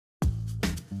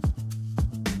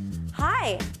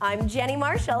Hi, I'm Jennie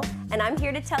Marshall, and I'm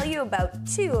here to tell you about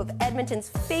two of Edmonton's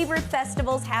favorite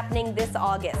festivals happening this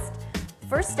August.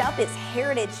 First up is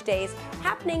Heritage Days,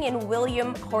 happening in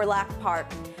William Horlock Park.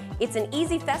 It's an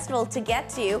easy festival to get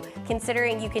to,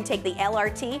 considering you can take the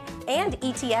LRT, and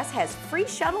ETS has free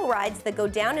shuttle rides that go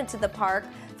down into the park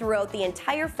throughout the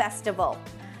entire festival.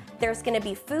 There's going to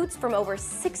be foods from over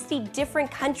 60 different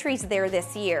countries there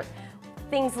this year.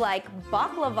 Things like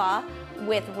baklava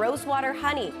with rosewater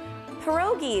honey,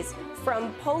 pierogies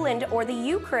from Poland or the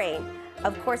Ukraine.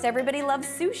 Of course, everybody loves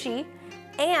sushi.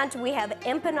 And we have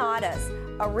empanadas.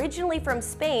 Originally from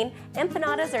Spain,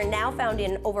 empanadas are now found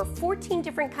in over 14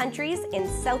 different countries in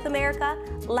South America,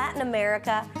 Latin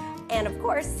America, and of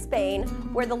course, Spain,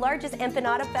 where the largest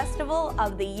empanada festival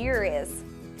of the year is.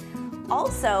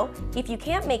 Also, if you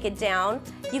can't make it down,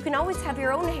 you can always have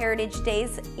your own Heritage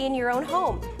Days in your own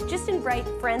home. Just invite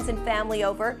friends and family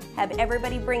over, have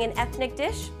everybody bring an ethnic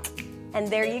dish, and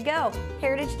there you go,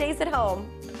 Heritage Days at home.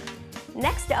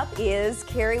 Next up is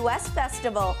Cari West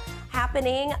Festival,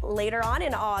 happening later on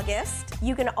in August.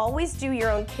 You can always do your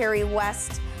own Cari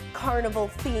West carnival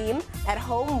theme at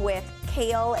home with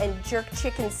kale and jerk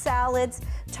chicken salads,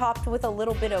 topped with a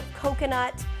little bit of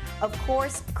coconut. Of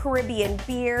course, Caribbean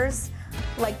beers,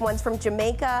 like ones from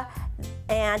Jamaica,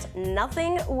 and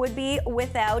nothing would be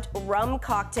without rum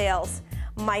cocktails.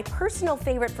 My personal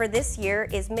favorite for this year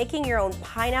is making your own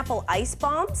pineapple ice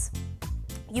bombs.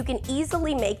 You can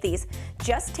easily make these.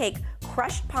 Just take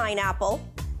crushed pineapple,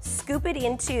 scoop it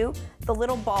into the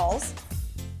little balls,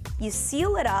 you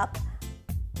seal it up,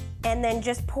 and then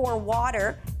just pour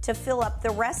water to fill up the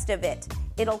rest of it.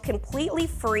 It'll completely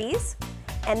freeze,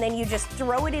 and then you just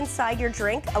throw it inside your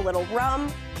drink, a little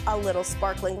rum, a little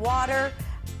sparkling water,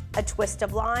 a twist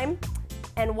of lime,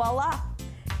 and voila.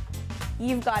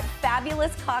 You've got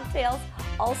fabulous cocktails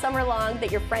all summer long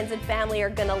that your friends and family are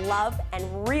gonna love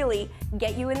and really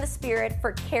get you in the spirit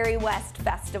for Cari West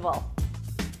Festival.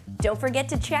 Don't forget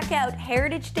to check out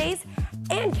Heritage Days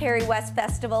and Cari West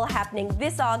Festival happening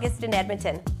this August in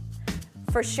Edmonton.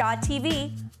 For Shaw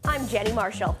TV, I'm Jennie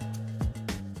Marshall.